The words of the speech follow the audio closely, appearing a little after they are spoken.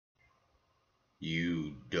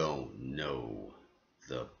You don't know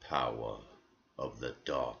the power of the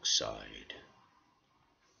dark side.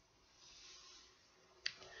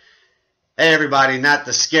 Hey everybody, not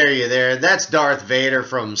to scare you there, that's Darth Vader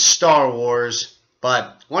from Star Wars,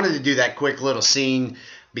 but wanted to do that quick little scene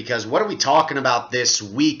because what are we talking about this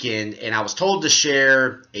weekend? And I was told to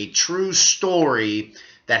share a true story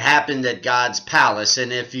that happened at God's Palace.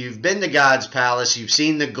 And if you've been to God's Palace, you've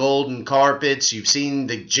seen the golden carpets, you've seen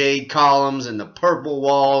the jade columns and the purple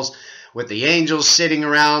walls with the angels sitting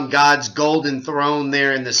around God's golden throne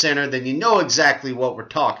there in the center, then you know exactly what we're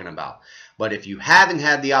talking about. But if you haven't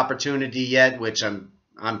had the opportunity yet, which I'm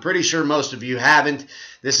pretty sure most of you haven't,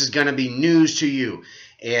 this is going to be news to you.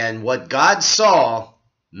 And what God saw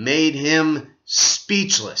made him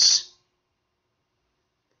speechless.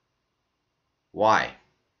 Why?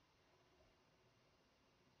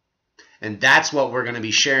 And that's what we're going to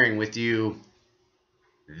be sharing with you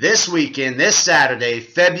this weekend, this Saturday,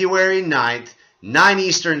 February 9th, 9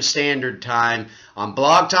 Eastern Standard Time on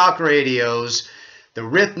Blog Talk Radio's the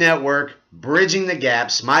R.I.F.T Network, Bridging the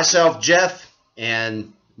Gaps. Myself, Jeff,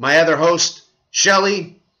 and my other host,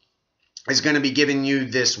 Shelly, is going to be giving you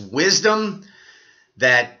this wisdom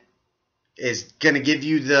that is going to give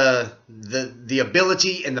you the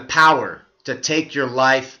ability and the power to take your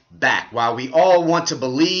life back. While we all want to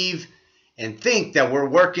believe and think that we're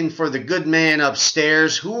working for the good man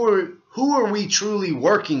upstairs, who are we truly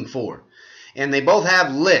working for? And they both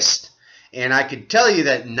have lists. And I could tell you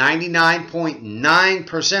that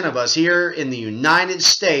 99.9% of us here in the United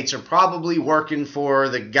States are probably working for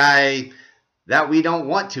the guy that we don't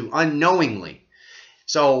want to, unknowingly.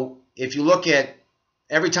 So if you look at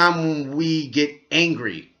every time we get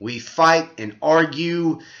angry, we fight and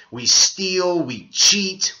argue, we steal, we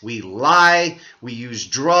cheat, we lie, we use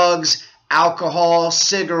drugs, alcohol,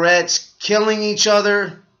 cigarettes, killing each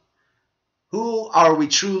other. Who are we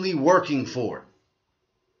truly working for?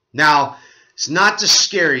 Now, it's not to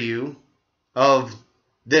scare you of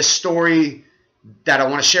this story that I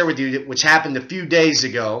want to share with you, which happened a few days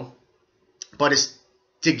ago, but it's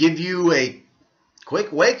to give you a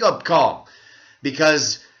quick wake-up call.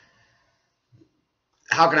 Because,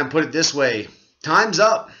 how can I put it this way? Time's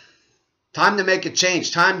up. Time to make a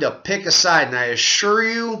change. Time to pick a side. And I assure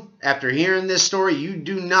you, after hearing this story, you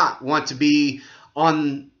do not want to be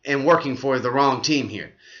on and working for the wrong team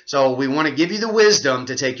here. So we want to give you the wisdom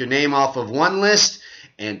to take your name off of one list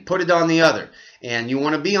and put it on the other. And you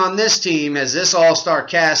want to be on this team as this all-star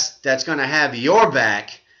cast that's going to have your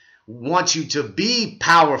back wants you to be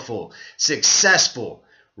powerful, successful,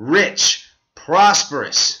 rich,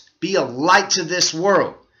 prosperous, be a light to this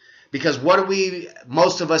world. Because what are we,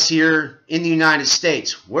 most of us here in the United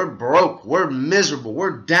States, we're broke, we're miserable,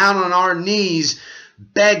 we're down on our knees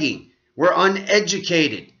begging, we're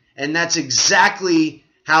uneducated. And that's exactly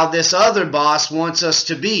how this other boss wants us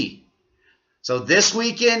to be. So this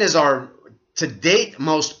weekend is our, to date,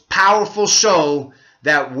 most powerful show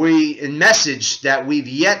that message that we've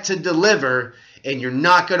yet to deliver, and you're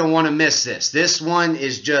not going to want to miss this. This one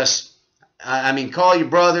is just, I mean, call your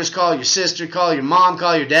brothers, call your sister, call your mom,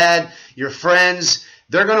 call your dad, your friends.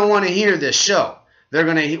 They're going to want to hear this show. They're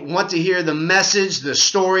going to want to hear the message, the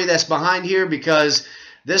story that's behind here, because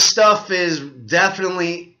this stuff is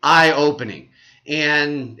definitely eye-opening.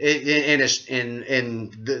 And the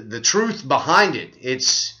truth behind it,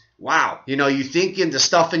 it's wow. You know, you think in the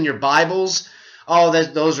stuff in your Bibles, oh,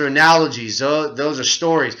 those are analogies, those are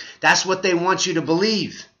stories. That's what they want you to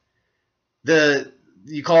believe.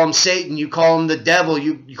 You call him Satan, you call him the devil,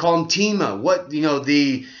 you call him Tima. What, you know,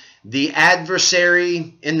 the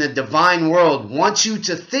adversary in the divine world wants you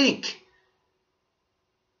to think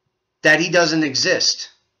that he doesn't exist.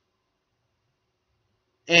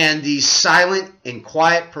 And these silent and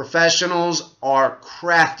quiet professionals are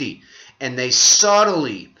crafty, and they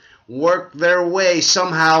subtly work their way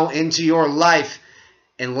somehow into your life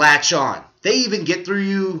and latch on. They even get through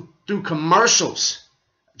you through commercials.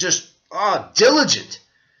 Just diligent.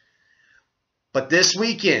 But this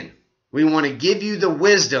weekend, we want to give you the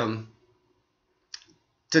wisdom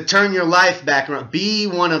to turn your life back around. Be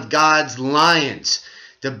one of God's lions.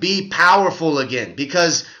 To be powerful again.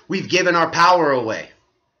 Because we've given our power away.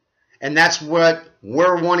 And that's what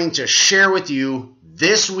we're wanting to share with you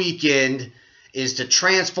this weekend, is to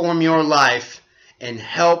transform your life and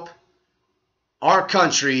help our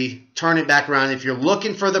country turn it back around. If you're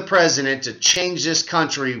looking for the president to change this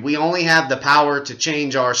country, we only have the power to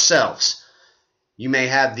change ourselves. You may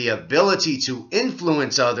have the ability to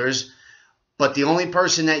influence others, but the only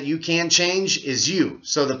person that you can change is you.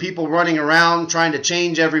 So the people running around trying to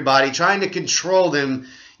change everybody, trying to control them,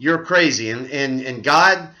 you're crazy. And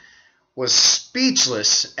God was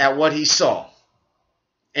speechless at what he saw.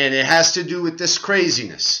 And it has to do with this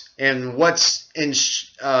craziness and what's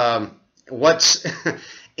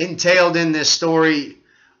entailed in this story.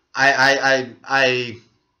 I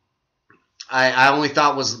only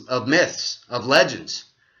thought was of myths, of legends,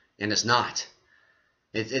 and it's not.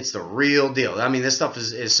 It's the real deal. I mean, this stuff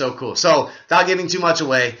is so cool. So, without giving too much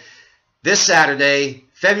away, this Saturday,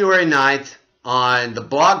 February 9th, on the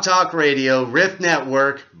Blog Talk Radio, R.I.F.T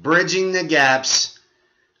Network, Bridging the Gaps,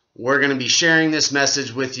 we're going to be sharing this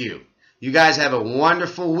message with you. You guys have a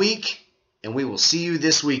wonderful week, and we will see you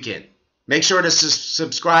this weekend. Make sure to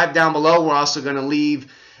subscribe down below. We're also going to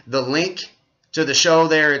leave the link to the show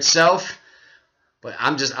there itself. But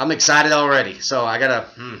I'm excited already. So I got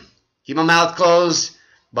to keep my mouth closed,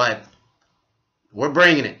 but we're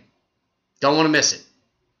bringing it. Don't want to miss it.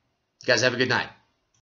 You guys have a good night.